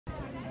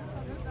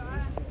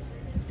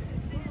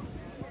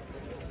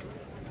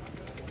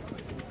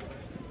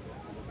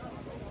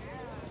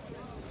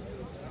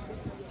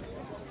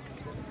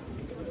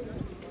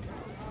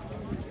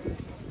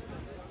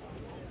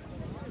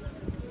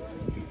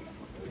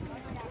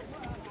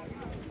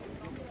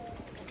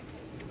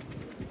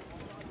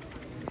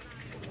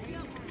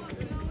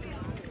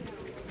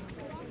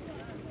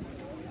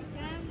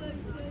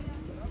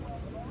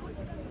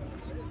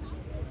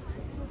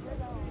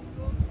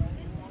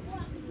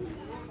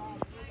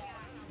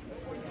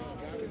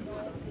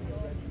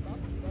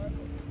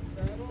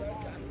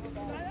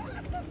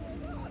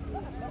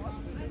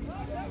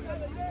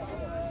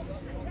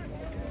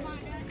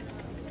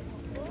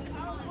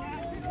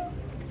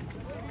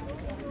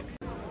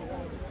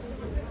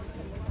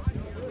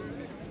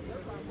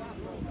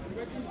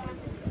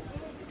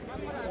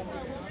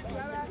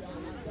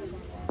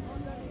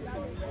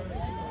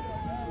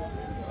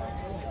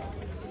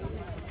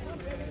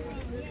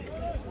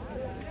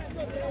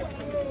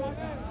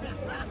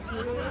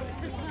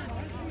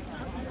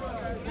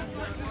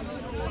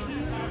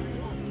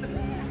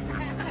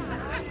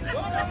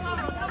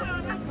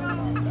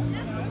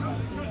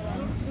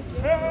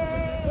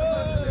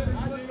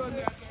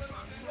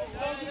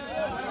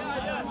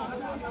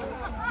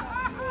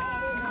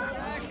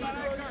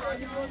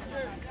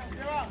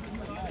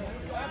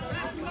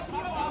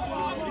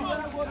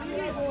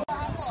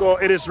So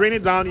it is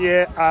raining down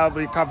here at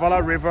the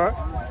Cavalier River,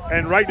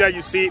 and right there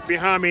you see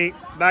behind me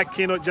that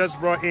Kino just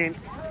brought in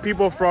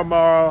people from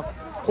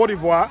Cote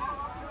d'Ivoire.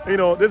 You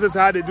know, this is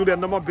how they do their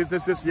normal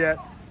businesses here,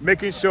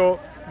 making sure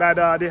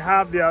that they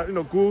have their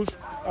goods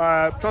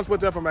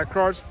transported from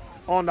across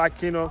on that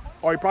Kino,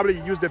 or you probably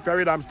use the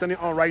ferry that I'm standing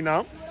on right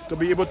now to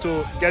be able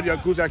to get your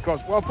goods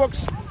across. Well,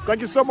 folks,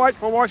 thank you so much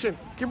for watching.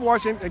 Keep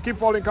watching and keep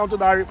following Counter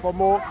Diary for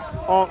more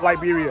on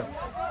Liberia.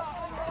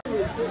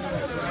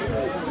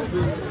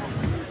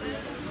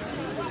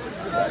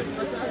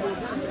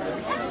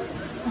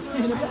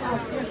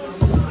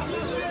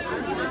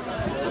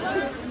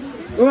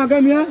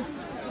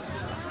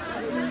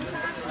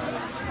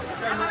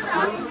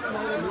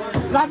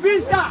 La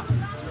vista!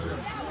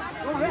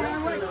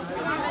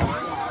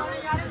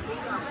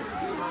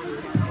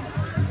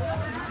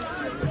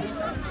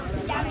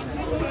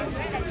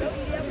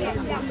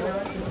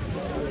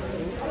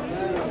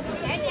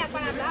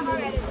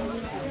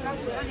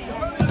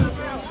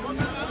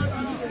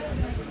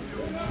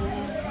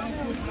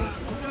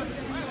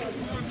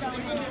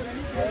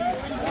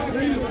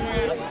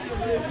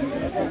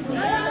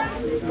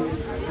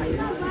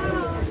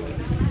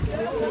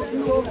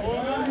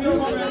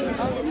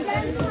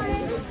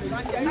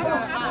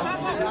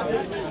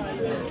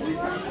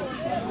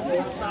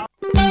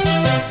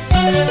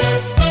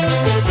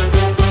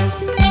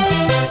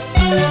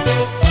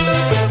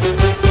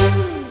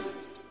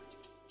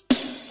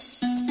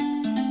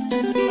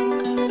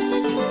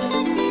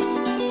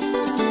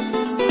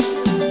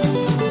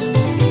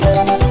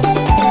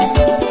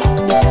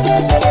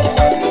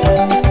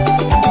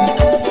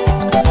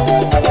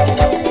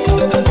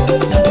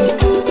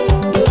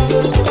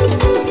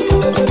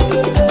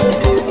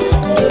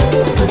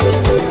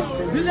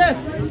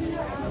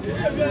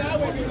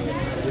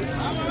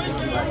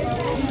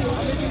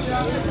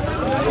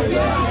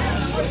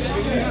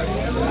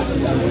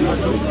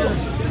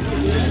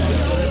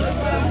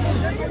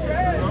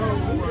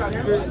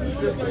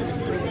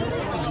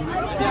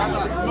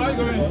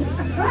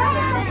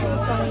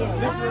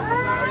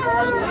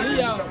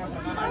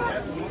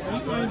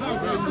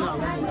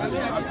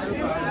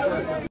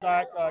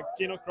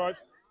 Kino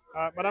Cross.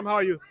 Madam, how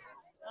are you?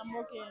 I'm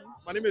okay.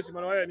 My name is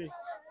Emmanuel.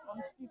 I'm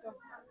Skita.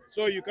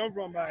 So you come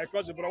from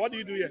across the border. What do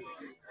you do here?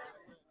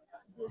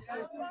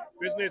 Business.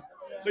 Business.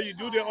 So you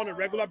do there on a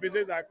regular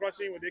basis,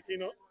 crossing with the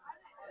Kino?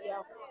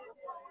 Yes.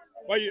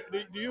 What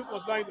do you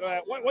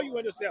consider? What you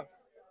want to sell?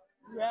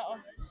 Yeah.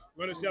 You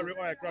want to sell real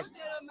oil across?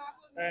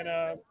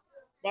 And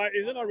but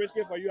is it not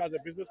risky for you as a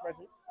business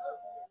person?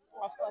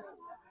 Of course.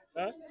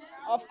 Huh?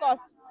 Of course.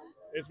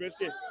 It's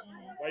risky,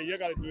 but you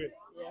gotta do it.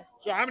 Yes.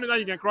 So how many times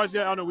you can cross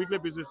here on a weekly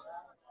basis?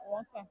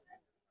 One time.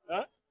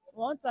 Huh?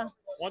 One time.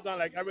 One time,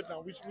 like every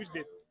time. Which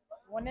day?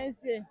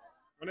 Wednesday.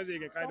 Wednesday you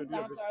can kind of do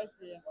it.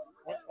 Thursday.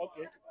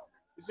 Okay.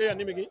 You say your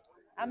name again?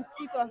 I'm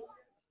Skita.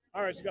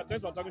 All right, Skita.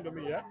 Thanks for talking to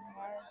me. Yeah.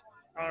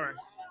 All right.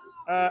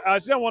 I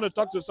still want to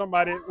talk to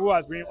somebody who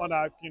has been on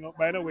our,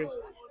 but anyway,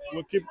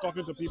 we'll keep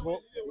talking to people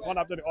one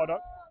after the other,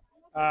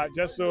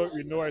 just so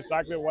we know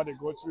exactly what they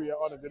go through here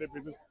on a daily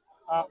basis.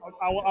 I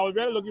was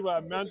really looking for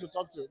a man to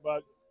talk to,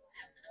 but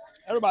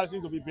everybody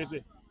seems to be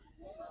busy.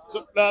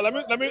 So let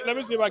me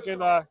see if I can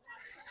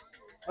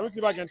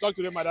talk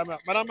to them, madam.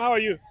 Madam, how are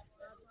you?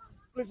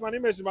 Please, my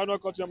name is Emmanuel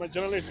Kotu. I'm a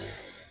journalist.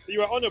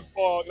 You are on the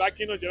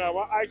General. I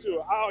want to ask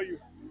you, how are you?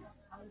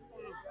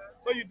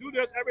 So you do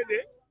this every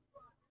day?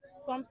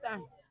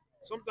 Sometimes.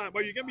 Sometimes,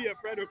 but you can be a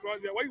friend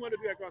across there. What do you want to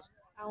do across?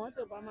 I want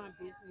to buy my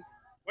business.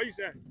 What you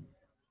say?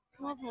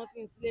 Small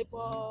things,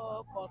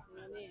 labor,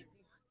 personality.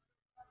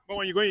 But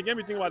when you go, you can't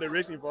be thinking about the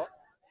racing for.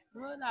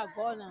 No, not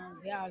go now.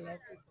 They are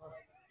left to go.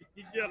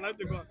 Yeah, left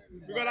to go.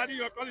 Because I think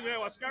your calling there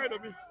was scared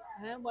of me.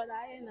 But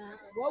I ain't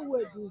what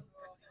will do?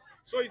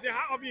 So you say,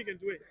 how often you can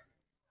do it?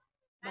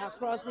 By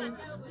crossing.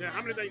 Yeah,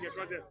 how many times you can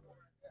cross it?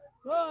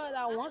 No,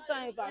 that one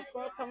time if I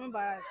cross coming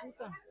by 2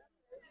 times.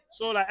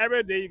 So like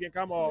every day you can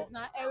come or? It's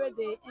not every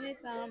day.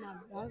 Anytime I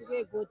want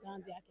to go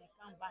down there, I can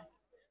come back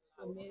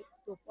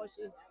to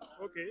purchase.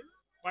 Okay.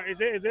 But is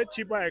it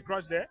cheaper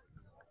across there?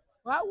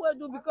 What will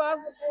do because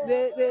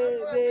the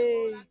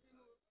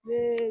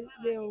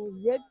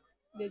rate,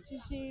 the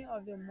teaching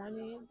of the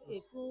money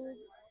is too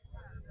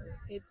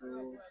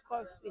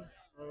costly.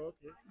 Oh,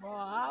 okay. But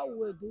how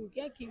we do? We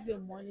can't keep the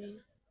money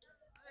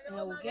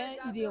and we can't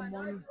eat the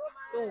money.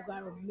 So we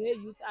gotta make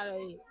use out of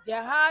it. They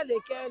how they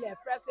carry the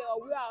price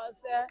or we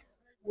ourselves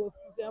we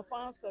can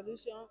find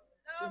solution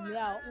to make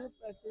our own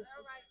prices.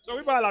 So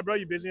we buy a bro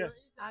you business here?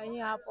 I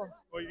ain't happy.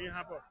 Oh, you ain't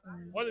happy.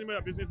 What's the name of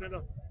your business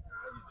center?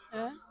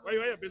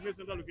 Where your business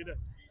center located?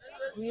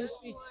 Green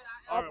Street.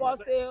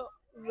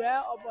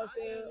 Right,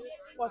 opposite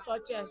Porter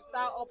Church.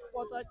 South of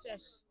Porter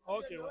Church.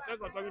 Okay, well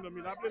thanks for talking to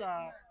me. That place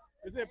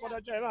you say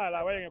Porter Church,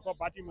 like where you can call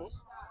Patimo.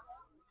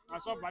 I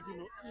saw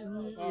Patimo.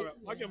 All right.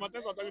 Okay, well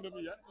thanks for talking to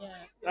me,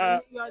 yeah?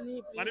 Your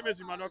name, my name is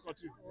Emmanuel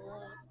Kotu.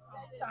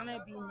 Tane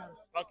Bina.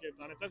 Okay,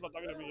 Tane, thanks for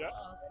talking to me, yeah?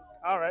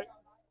 All right.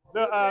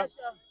 So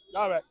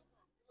all right.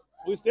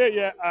 We stay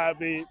here at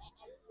the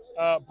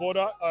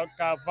border of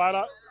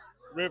Cavalier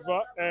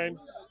River, and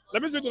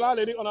let me speak to that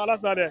lady on the other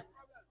side there.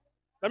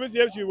 Let me see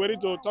if she's ready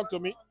to talk to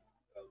me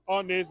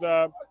on this.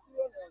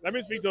 Let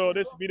me speak to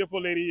this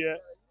beautiful lady here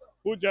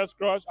who just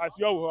crossed. I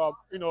see her,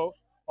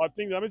 her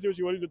things. Let me see if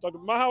she's ready to talk to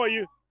me. Ma, how are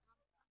you?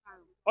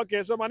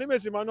 Okay, so my name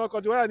is Emmanuel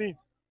Kotu. Where are you?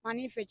 My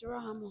name is Fetchura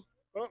Hamo.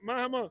 Oh,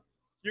 Mahama,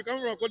 you come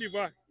from Cote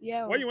d'Ivoire.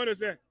 Yeah. What you want to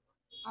say?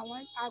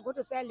 I go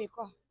to sell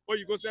liquor. Oh,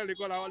 you go sell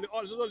liquor.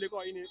 Also,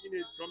 liquor in a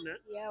drum there.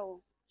 Yeah.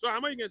 So how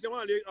much you can say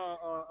one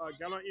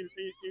gallon in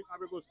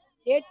Africa?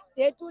 They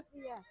 2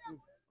 here.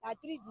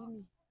 3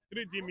 Jimmy.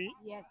 3 Jimmy?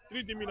 Yes.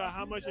 3 Jimmy,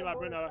 how much in La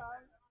Brenda?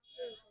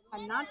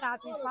 And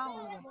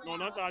 9,500. No,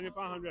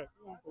 9,500.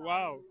 Yeah.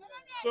 Wow.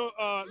 So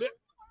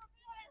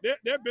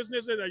their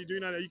businesses that you're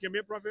doing now, you can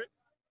make profit?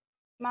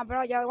 My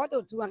brother, what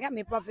to do? I get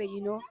me profit,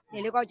 you know.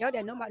 The liquor job,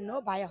 they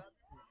no buyer.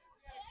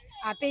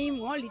 I pay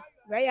him only,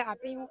 right? I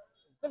pay him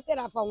 50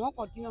 for one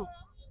continent.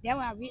 Then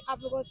when I reach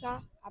Africa, sir,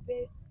 I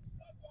pay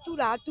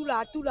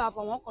 $2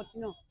 for one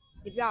continent.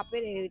 If you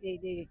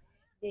pay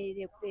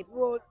the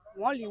people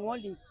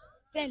only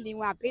 10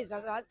 when I pay,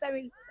 so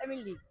 7.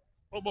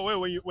 Oh, but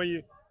wait,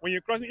 when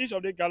you cross each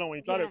of the gallon, when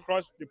you try to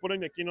cross, they put in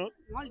the kino.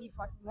 One leaf,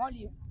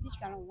 each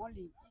gallon, one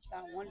leaf.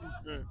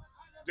 Yeah.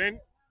 Then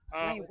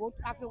when you go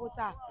to Africa,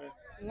 sir,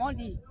 one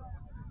leaf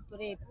to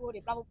the poor,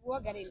 the poor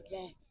get it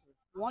there.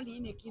 One leaf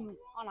in the kino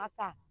on that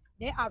side.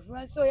 They have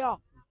run so yeah.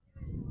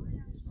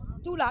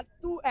 200.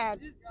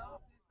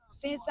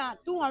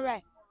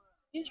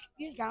 Each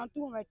gallon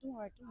 200.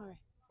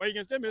 But you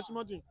can still make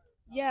something.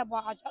 Yeah,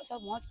 but I just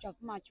want to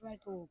my children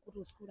to go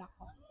to school at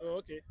home. Oh,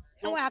 okay.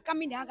 So when I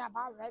come in there, I got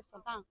about rest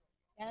sometimes.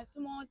 There's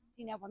small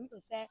thing for me to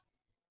say.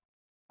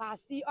 But I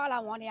see all I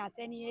want is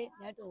send here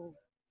to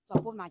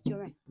support my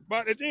children.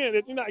 But the thing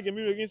that can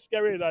be really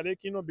scary is that they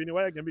cannot be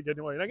why you can be getting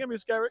away. You can be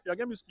scared. You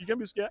can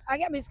be scared. I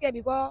get me scared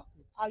because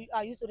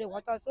I used to the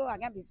water, so I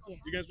can be scared.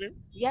 You can swim?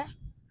 Yeah.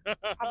 I'm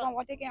from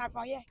Waterken, I'm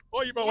from here.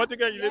 Oh, you from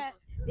Waterken? You live?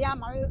 They are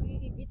married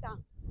in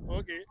Vitan.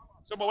 Okay.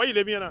 So, but where you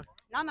living now?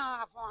 No,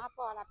 I'm from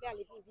Hapa, I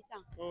live in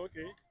Vitan. Oh,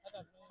 okay.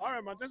 All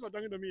right, man. Thanks for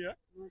talking to me, yeah?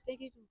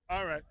 Thank you too.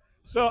 All right.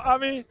 So, I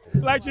mean,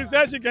 like she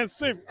said, she can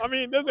swim. I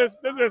mean, this is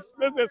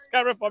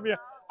scary for me.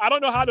 I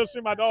don't know how to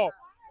swim at all.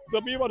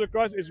 To be able to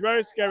cross is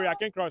very scary. I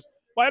can't cross.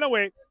 But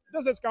anyway,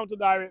 this is Counter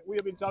Diary. We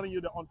have been telling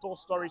you the untold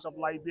stories of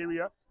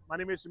Liberia. My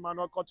name is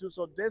Emmanuel Kotu.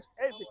 So this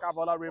is the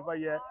Cavalier River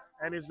here,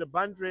 and it's the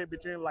boundary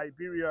between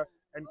Liberia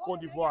and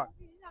Cote d'Ivoire.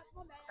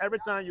 Every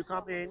time you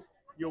come in,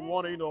 you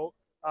want to,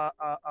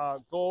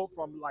 go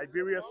from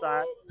Liberia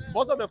side.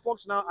 Most of the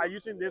folks now are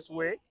using this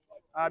way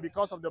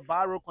because of the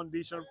barrow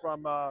condition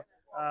from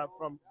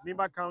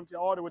Maryland County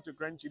all the way to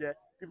Grand Chile.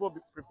 People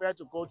prefer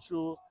to go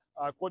through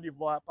Cote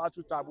d'Ivoire, pass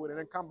through Tabou, and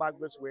then come back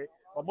this way.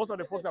 But most of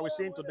the folks that we're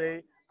seeing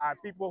today are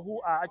people who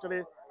are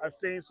actually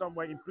staying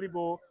somewhere in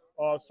Plibo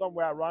or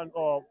somewhere around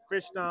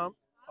Fishtown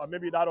or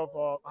maybe that of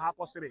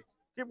Harper City.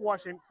 Keep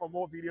watching for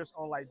more videos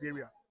on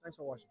Liberia. Thanks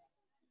for watching.